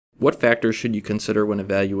What factors should you consider when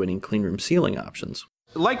evaluating cleanroom ceiling options?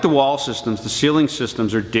 Like the wall systems, the ceiling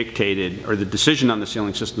systems are dictated, or the decision on the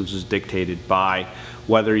ceiling systems is dictated by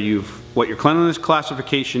what your cleanliness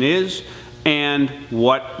classification is and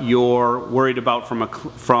what you're worried about from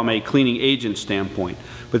a cleaning agent standpoint.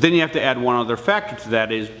 But then you have to add one other factor to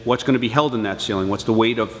that, is what's going to be held in that ceiling, what's the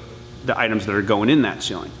weight of the items that are going in that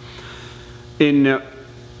ceiling.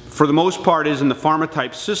 For the most part, in the pharma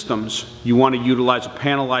type systems, you want to utilize a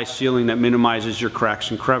panelized ceiling that minimizes your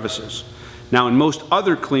cracks and crevices. Now in most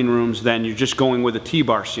other clean rooms, then you're just going with a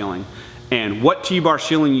T-bar ceiling. And what T-bar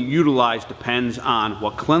ceiling you utilize depends on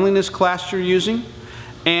what cleanliness class you're using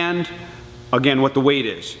and, again, what the weight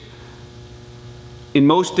is. In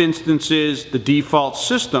most instances, the default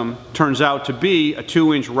system turns out to be a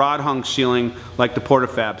 2-inch rod hung ceiling like the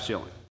PortaFab ceiling.